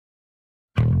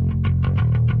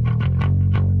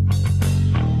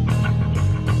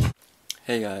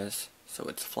Hey guys, so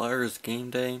it's Flyers game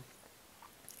day.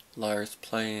 Flyers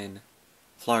playing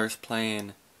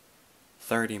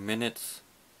 30 minutes.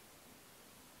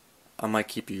 I might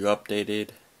keep you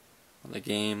updated on the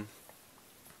game.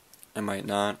 I might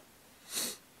not.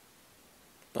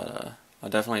 But I'll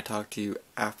definitely talk to you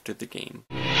after the game.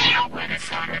 When it's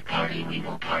time to party, we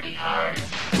will party hard.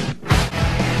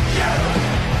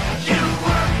 You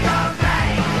work all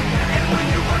night, and when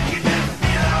you work you just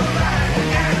feel alright.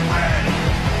 And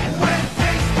when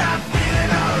things stop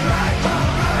feeling alright,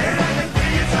 and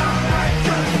everything is alright,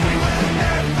 'cause we will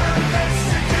never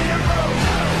listen to your rules.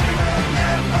 We will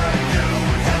never do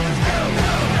as us go.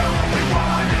 Know what we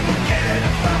want and we'll get it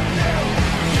from you.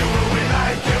 Do what we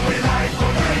like,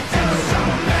 we'll bring to. So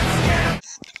let's get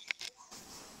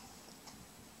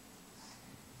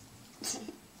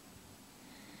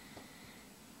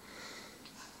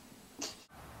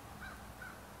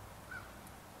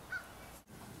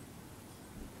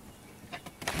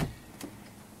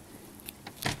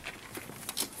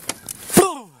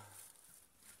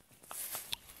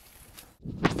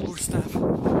Oh snap.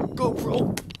 Go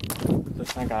bro. The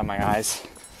sun got in my eyes.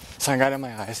 Sun got in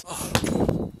my eyes.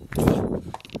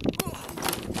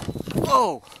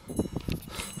 Oh.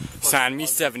 Sign me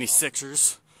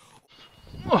 76ers.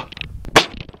 Oh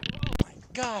my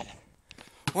god.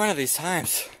 One of these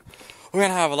times we're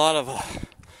gonna have a lot of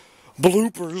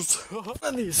bloopers. One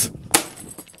of these.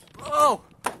 Oh.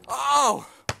 Oh.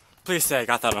 Please say I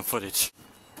got that on footage.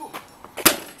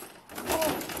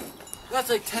 That's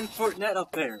like 10-foot net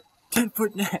up there.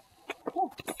 10-foot net.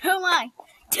 Who am I?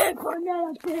 10-foot net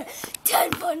up there.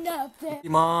 10-foot net up there.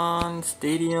 Pokemon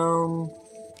Stadium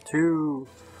 2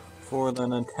 for the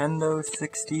Nintendo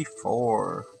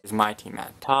 64. Is my team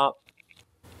at top.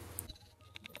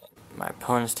 My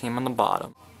opponent's team on the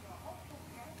bottom.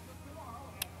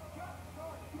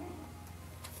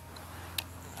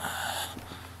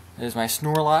 There's my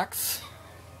Snorlax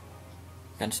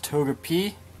against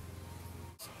Togepi.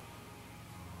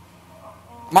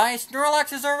 My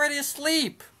Snorlax is already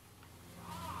asleep!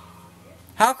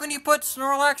 How can you put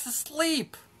Snorlax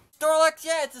asleep? Snorlax,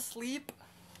 yeah, it's asleep.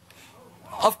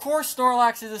 Of course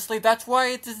Snorlax is asleep, that's why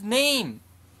it's his name.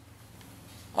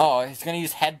 Oh, he's gonna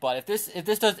use Headbutt. If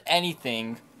this does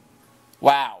anything...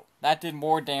 Wow, that did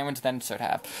more damage than it should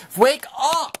have. Wake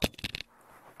up!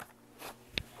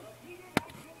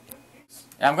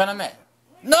 I'm gonna miss.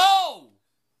 No!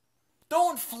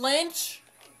 Don't flinch!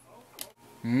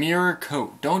 Mirror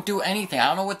coat. Don't do anything. I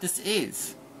don't know what this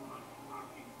is.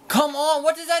 Come on,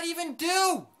 what does that even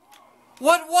do?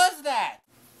 What was that?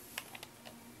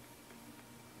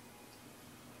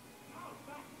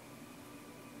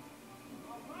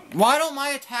 Why don't my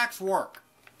attacks work?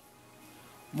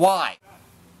 Why?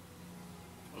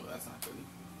 Well, that's not good.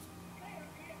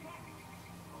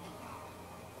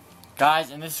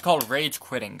 Guys, and this is called rage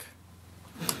quitting.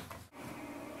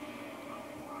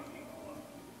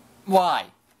 Why?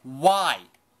 Why?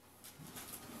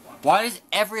 Why does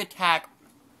every attack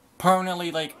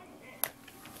permanently, like...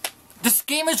 This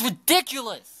game is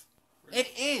ridiculous! It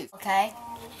is! Okay.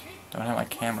 Don't have my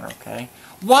camera, okay?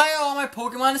 Why are all my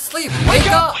Pokemon asleep? Wake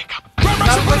up! Wake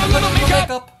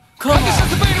up! Come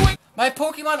on! My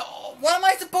Pokemon... What am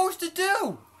I supposed to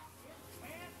do?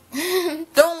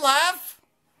 Don't laugh!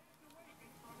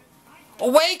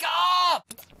 Wake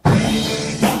up!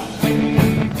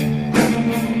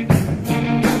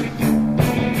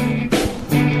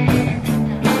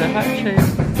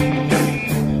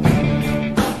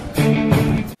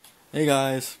 Hey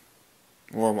guys,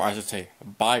 or I should say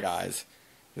bye guys.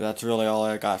 That's really all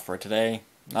I got for today.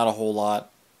 Not a whole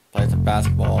lot. Play some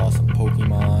basketball, some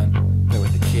Pokemon, play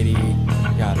with the kitty,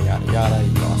 yada yada yada,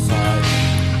 you go outside.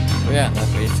 But yeah,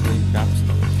 that basically wraps